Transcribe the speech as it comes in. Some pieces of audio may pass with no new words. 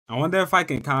I wonder if I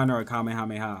can counter a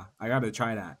Kamehameha. I gotta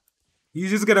try that. He's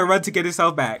just gonna run to get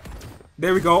himself back.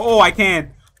 There we go. Oh, I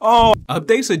can. Oh,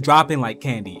 updates are dropping like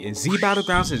candy, and Z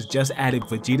Battlegrounds has just added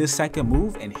Vegeta's second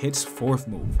move and Hit's fourth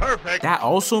move. Perfect. That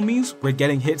also means we're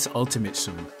getting Hit's ultimate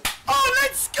soon. Oh,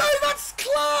 let's go. That's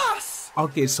class.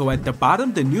 Okay, so at the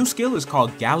bottom, the new skill is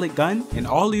called Gallic Gun, and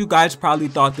all of you guys probably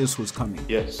thought this was coming.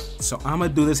 Yes. So I'm gonna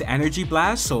do this energy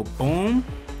blast. So boom,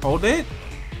 hold it.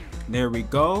 There we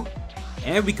go.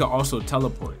 And we can also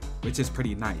teleport, which is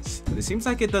pretty nice. But it seems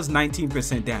like it does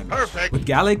 19% damage. Perfect. With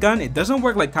Gallic Gun, it doesn't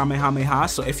work like Kamehameha,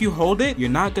 so if you hold it, you're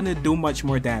not gonna do much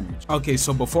more damage. Okay,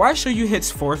 so before I show you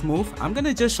Hit's fourth move, I'm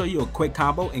gonna just show you a quick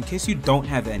combo in case you don't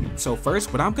have any. So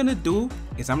first, what I'm gonna do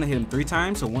is I'm gonna hit him 3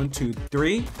 times. So 1, 2,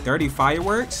 3. Dirty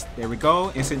fireworks. There we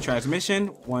go. Instant transmission.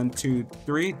 1, 2,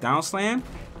 3. Down slam.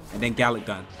 And then Gallic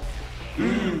Gun.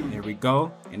 There we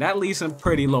go. And that leaves him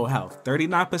pretty low health.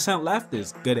 39% left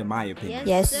is good in my opinion.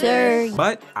 Yes, sir.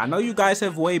 But I know you guys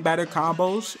have way better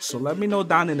combos, so let me know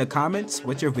down in the comments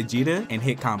what your Vegeta and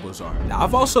Hit combos are. Now,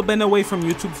 I've also been away from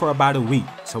YouTube for about a week,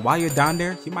 so while you're down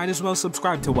there, you might as well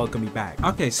subscribe to welcome me back.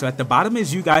 Okay, so at the bottom,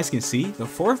 as you guys can see, the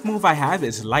fourth move I have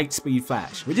is Light Speed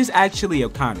Flash, which is actually a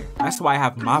counter. That's why I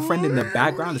have my friend in the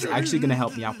background is actually gonna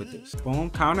help me out with this. Boom,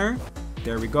 counter.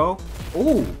 There we go.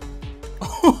 Ooh.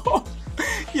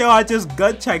 Yo, I just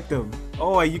gut checked him.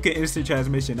 Oh, and you can instant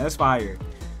transmission. That's fire.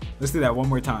 Let's do that one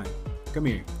more time. Come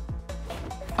here.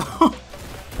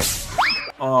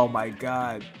 Oh my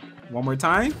god. One more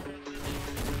time.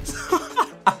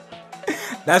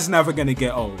 That's never gonna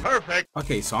get old. Perfect.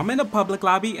 Okay, so I'm in a public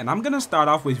lobby and I'm gonna start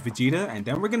off with Vegeta and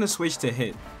then we're gonna switch to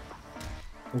Hit.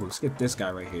 Oh, let's get this guy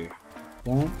right here.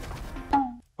 Boom.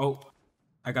 Oh,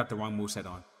 I got the wrong moveset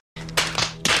on.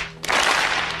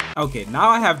 Okay, now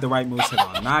I have the right moveset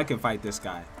on. Now I can fight this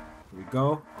guy. Here we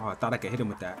go. Oh, I thought I could hit him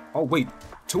with that. Oh, wait.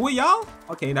 2 of y'all?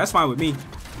 Okay, that's fine with me.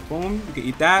 Boom. You can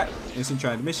eat that. Instant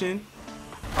transmission.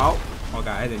 Oh. Oh,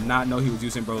 God. I did not know he was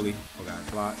using Broly. Oh,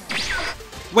 God. Block.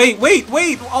 Wait.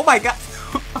 Oh, my God.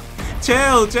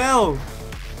 Chill.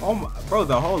 Oh, my. Bro,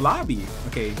 the whole lobby.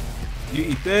 Okay. You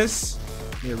eat this.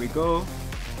 There we go.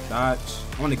 Dodge.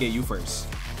 I want to get you first.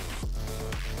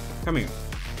 Come here.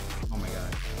 Oh, my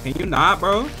God. Can you not,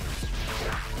 bro?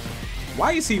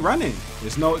 Why is he running?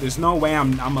 There's no way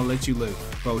I'm gonna let you live.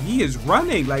 Bro, he is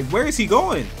running. Like, where is he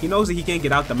going? He knows that he can't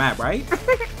get out the map, right?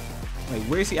 Like,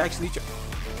 where is he actually?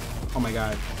 Oh my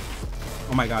god.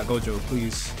 Oh my god, Gojo,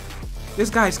 please. This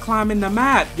guy's climbing the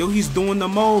map. Yo, he's doing the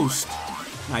most.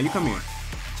 Nah, you come here.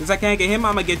 Since I can't get him,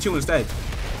 I'm gonna get you instead.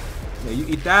 Yeah, you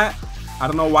eat that. I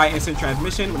don't know why instant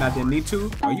transmission when I didn't need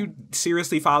to. Are you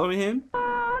seriously following him?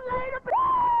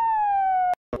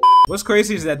 What's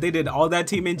crazy is that they did all that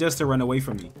teaming just to run away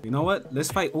from me. You know what?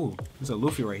 Let's fight. Ooh, there's a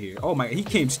Luffy right here. Oh my, he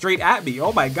came straight at me.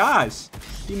 Oh my gosh.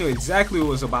 He knew exactly what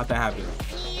was about to happen.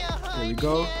 There we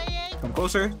go. Come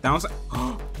closer. Downside.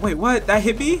 Wait, what? That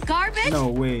hit me? Garbage? No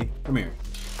way. Come here.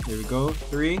 There we go.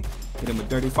 3. Hit him with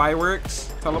dirty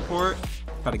fireworks. Teleport.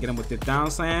 Try to get him with the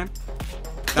down slam.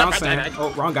 Down slam. Oh,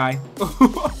 wrong guy.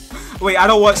 Wait, I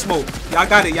don't want smoke. Y'all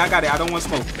got it. I don't want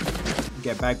smoke.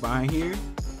 Get back behind here.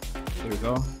 There we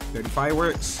go. Dirty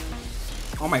fireworks.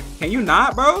 Oh my, can you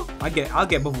not, bro? I'll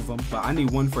get both of them, but I need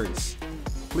one first.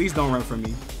 Please don't run from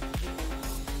me.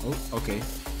 Oh, okay.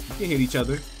 You can hit each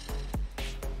other.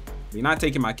 You're not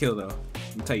taking my kill though.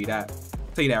 Let me tell you that.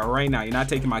 I'll tell you that right now. You're not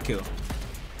taking my kill.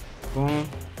 Boom.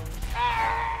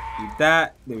 Eat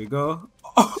that. There we go.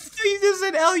 Oh, he's just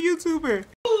an L YouTuber.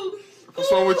 What's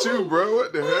wrong with you, bro?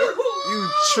 What the heck? You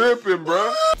tripping,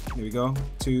 bro? There we go.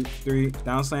 2, 3.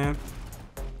 Down slam.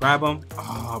 Grab them.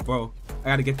 Oh, bro. I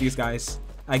gotta get these guys.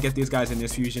 I get these guys in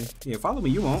this fusion. Yeah, follow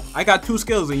me. You won't. I got 2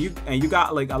 skills and you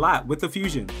got like a lot with the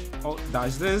fusion. Oh,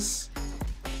 dodge this.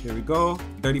 There we go.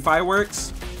 Dirty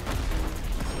fireworks.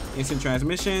 Instant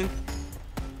transmission.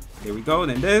 There we go.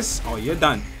 Then this. Oh, you're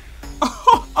done.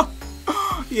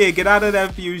 Yeah, get out of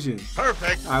that fusion.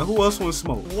 Perfect. All right, who else wants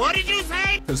smoke? What did you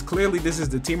say? Because clearly this is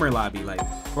the teamer lobby. Like,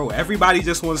 bro, everybody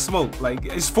just wants smoke. Like,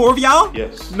 it's 4 of y'all?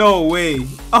 Yes. No way.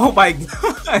 Oh my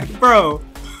god, bro.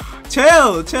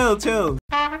 Chill.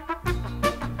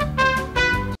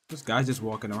 This guy's just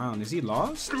walking around. Is he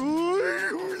lost?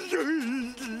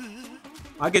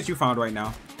 I'll get you found right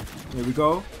now. Here we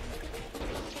go.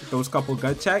 Those couple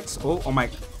gut checks. Oh my.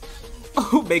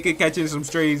 Oh, Bacon catching some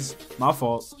strays. My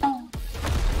fault.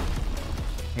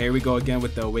 Here we go again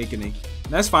with the awakening.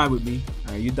 That's fine with me.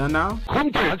 Are you done now? No,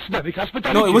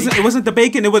 it wasn't the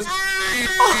bacon. It was.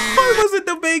 Oh, it wasn't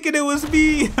the bacon. It was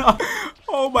me.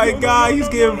 Oh my god, he's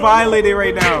getting violated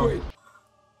right now.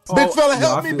 Big fella,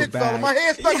 help me, big fella. My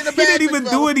hand's stuck in the bag. He didn't even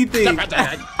do anything.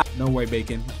 Don't worry,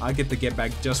 Bacon. I'll get the get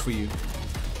back just for you.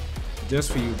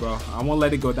 Just for you, bro. I won't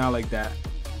let it go down like that.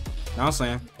 Down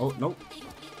slam. Oh, nope.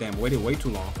 Damn, waited way too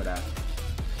long for that.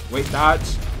 Wait, dodge.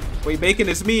 Wait, Bacon,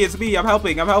 it's me. It's me. I'm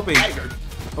helping. I'm helping.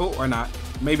 Oh, or not.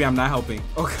 Maybe I'm not helping.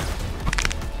 Okay.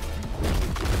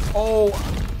 Oh,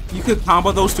 you could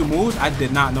combo those two moves? I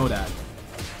did not know that.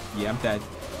 Yeah, I'm dead.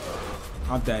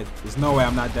 I'm dead. There's no way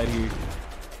I'm not dead here.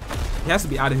 He has to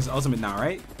be out of his ultimate now,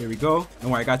 right? Here we go.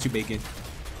 Don't worry, I got you, Bacon.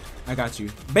 I got you.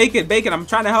 Bacon, Bacon, I'm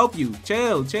trying to help you.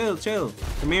 Chill, chill, chill.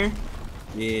 Come here.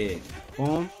 Yeah.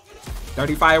 Boom.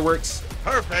 30 fireworks.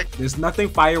 Perfect. There's nothing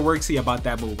fireworksy about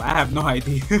that move. I have no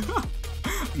idea.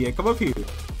 Yeah, come up here.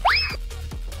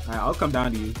 Alright, I'll come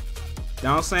down to you.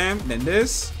 Down slam, then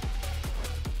this.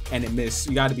 And it missed.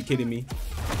 You gotta be kidding me.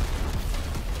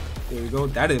 There we go.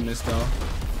 That didn't miss though.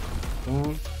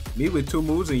 Boom. Me with 2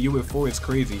 moves and you with 4 is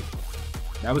crazy.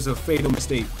 That was a fatal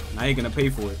mistake. Now you're gonna pay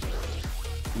for it.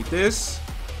 Eat this.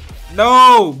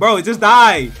 No, bro, it just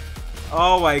died.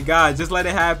 Oh my god, just let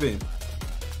it happen.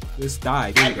 Just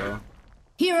die. There you go.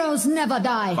 Heroes never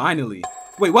die. Finally.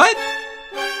 Wait, what?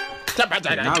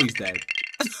 Okay, now he's dead.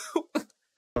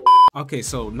 Okay,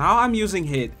 so now I'm using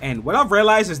hit, and what I've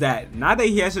realized is that now that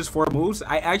he has his 4 moves,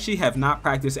 I actually have not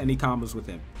practiced any combos with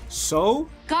him. So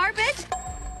Garbage?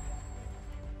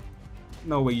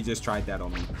 no way you just tried that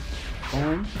on me.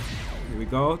 Boom. Here we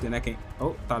go. Then I can,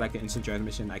 oh, thought I could instant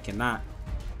transmission. I cannot.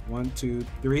 1, 2,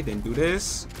 3. Then do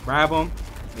this. Grab him.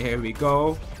 Here we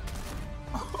go.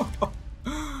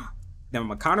 Then I'm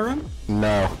gonna counter him.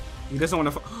 No. He doesn't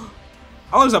want to.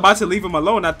 I was about to leave him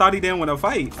alone. I thought he didn't want to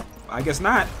fight. I guess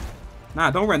not.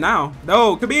 Nah, don't run now.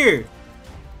 No, come here. Here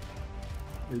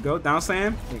we go. Down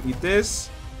slam. And eat this.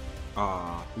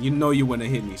 Aw, you know you want to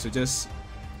hit me. So just.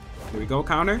 Here we go.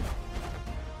 Counter.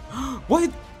 What?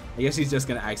 I guess he's just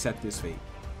gonna accept this fate.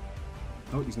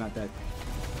 Oh, he's not dead.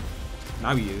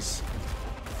 Now he is.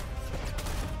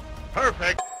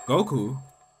 Perfect. Goku,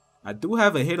 I do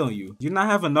have a hit on you. Do you not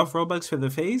have enough Robux for the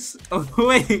face? Oh,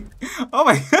 wait. Oh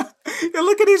my god. Yo,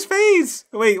 look at his face.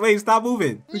 Wait, wait, stop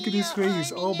moving. Look at his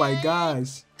face. Oh my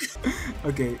gosh.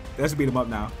 Okay, let's beat him up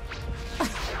now.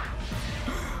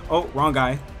 Oh, wrong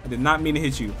guy. I did not mean to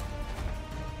hit you.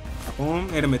 Boom,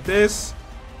 hit him with this.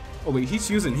 Oh wait, he's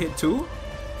using hit too?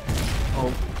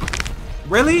 Oh,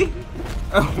 really?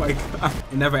 Oh my god,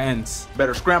 it never ends.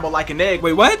 Better scramble like an egg.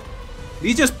 Wait, what? Did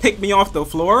he just pick me off the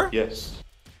floor? Yes.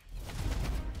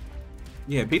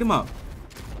 Yeah, beat him up.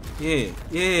 Yeah,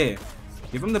 yeah.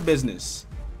 Give him the business.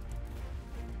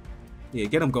 Yeah,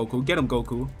 get him, Goku. Get him,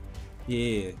 Goku.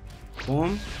 Yeah.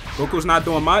 Boom. Goku's not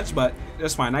doing much, but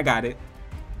that's fine. I got it.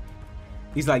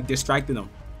 He's like distracting him.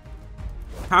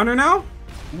 Counter now?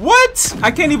 What?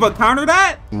 I can't even counter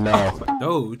that? No. Oh,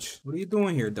 Doge, what are you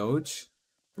doing here, Doge?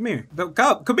 Come here.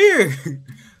 Come here.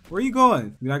 Where are you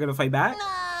going? You're not gonna fight back? No,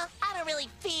 I don't really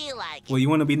feel like it. Well, you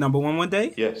want to be number 1 one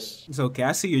day? Yes. It's okay.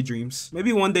 I see your dreams.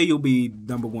 Maybe one day you'll be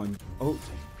number 1. Oh,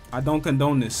 I don't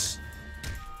condone this.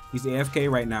 He's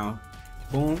AFK right now.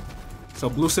 Boom. So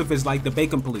Blueseff is like the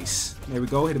bacon police. There we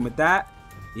go. Hit him with that.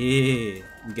 Yeah.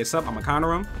 He gets up. I'm gonna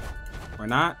counter him. Or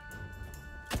not.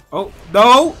 Oh,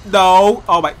 no. No.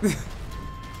 Oh my.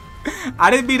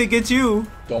 I didn't mean to get you.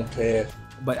 Don't care.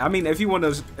 But I mean, if you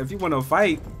wanna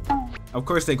fight, of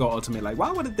course they go ultimate. Like,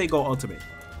 why wouldn't they go ultimate?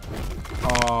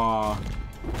 Oh,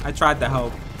 I tried to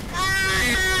help.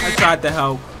 I tried to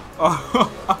help.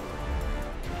 Oh,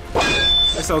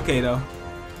 it's okay though.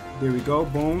 There we go.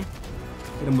 Boom.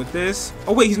 Hit him with this.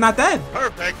 Oh wait, he's not dead.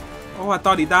 Perfect. Oh, I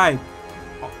thought he died.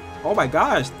 Oh my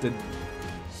gosh.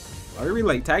 Are we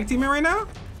like tag teaming right now?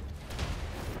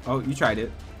 Oh, you tried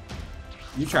it.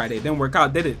 You tried it. Didn't work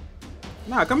out, did it?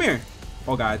 Nah, come here.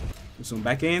 Oh god. Zoom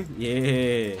back in.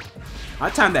 Yeah. I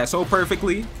timed that so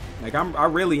perfectly. Like I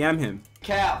really am him.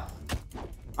 Cap.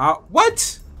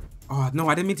 What? Oh no,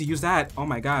 I didn't mean to use that. Oh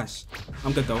my gosh.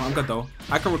 I'm good though. I'm good though.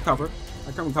 I can recover.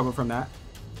 I can recover from that.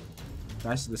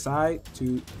 Dash to the side.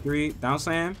 2, 3. Down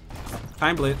slam.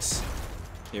 Time blitz.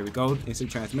 Here we go.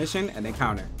 Instant transmission and then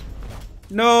counter.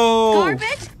 No.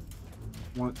 Garbage?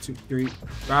 1, 2, 3.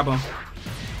 Grab him.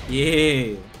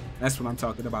 Yeah. That's what I'm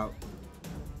talking about.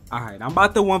 Alright, I'm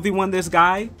about to 1v1 this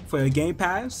guy for a game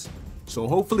pass. So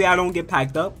hopefully I don't get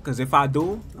packed up, because if I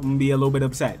do, I'm gonna be a little bit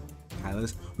upset.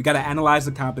 Alright, we gotta analyze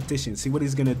the competition, see what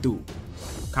he's gonna do.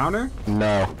 Counter?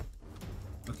 No.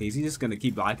 Okay, is he just gonna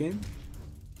keep blocking?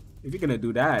 If you're gonna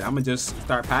do that, I'm gonna just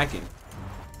start packing.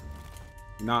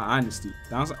 In all honesty.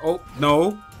 Oh,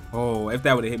 no. Oh, if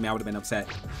that would have hit me, I would have been upset.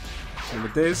 And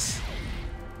with this,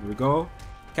 here we go.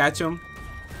 Catch him.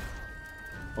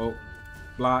 Oh,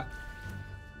 block.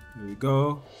 Here we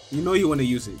go. You know you want to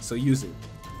use it, so use it.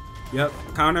 Yep,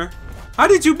 counter. How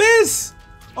did you miss?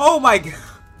 Oh my god.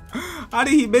 How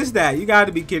did he miss that? You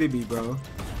gotta be kidding me, bro.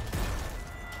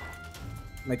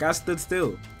 Like, I stood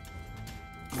still.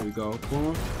 There we go.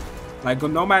 Boom. Like,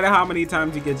 no matter how many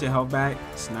times you get your health back,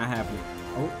 it's not happening.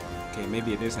 Oh, okay,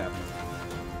 maybe it is happening.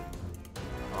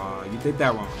 You did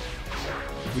that wrong.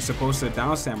 You're supposed to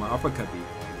down slam or uppercut me.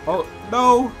 Oh,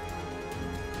 no.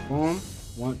 Boom.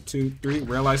 1, 2, 3.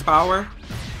 Realize power.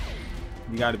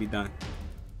 You gotta be done.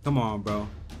 Come on, bro.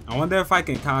 I wonder if I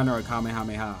can counter a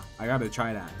Kamehameha. I gotta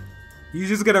try that. He's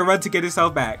just gonna run to get his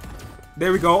health back.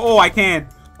 There we go. Oh, I can.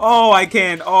 Oh, I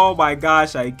can. Oh my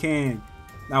gosh, I can.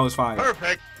 That was fire.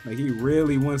 Perfect. Like, he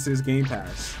really wants this game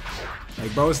pass.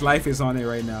 Like, bro's life is on it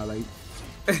right now. Like,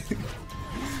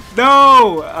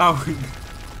 no. Oh.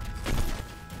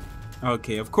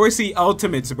 Okay, of course he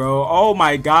ultimates, bro. Oh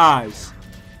my gosh.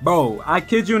 Bro, I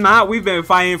kid you not, we've been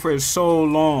fighting for so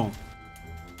long.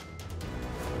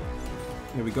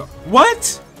 Here we go.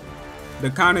 What? The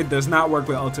counter does not work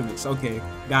with ultimates. Okay,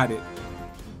 got it.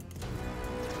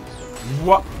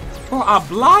 What? Bro, I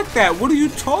blocked that. What are you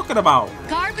talking about?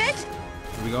 Garbage?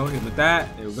 Here we go. Hit with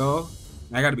that. There we go.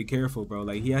 I gotta be careful, bro.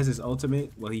 Like, he has his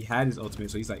ultimate. Well, he had his ultimate,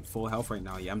 so he's like full health right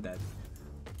now. Yeah, I'm dead.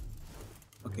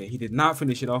 Okay, he did not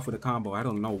finish it off with a combo. I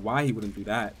don't know why he wouldn't do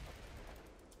that.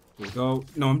 Here we go.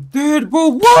 No, I'm dead, bro.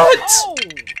 What?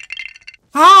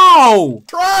 How?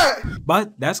 Try it.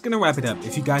 But that's gonna wrap it up.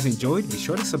 If you guys enjoyed, be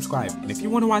sure to subscribe. And if you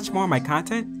want to watch more of my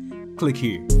content, click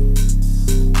here.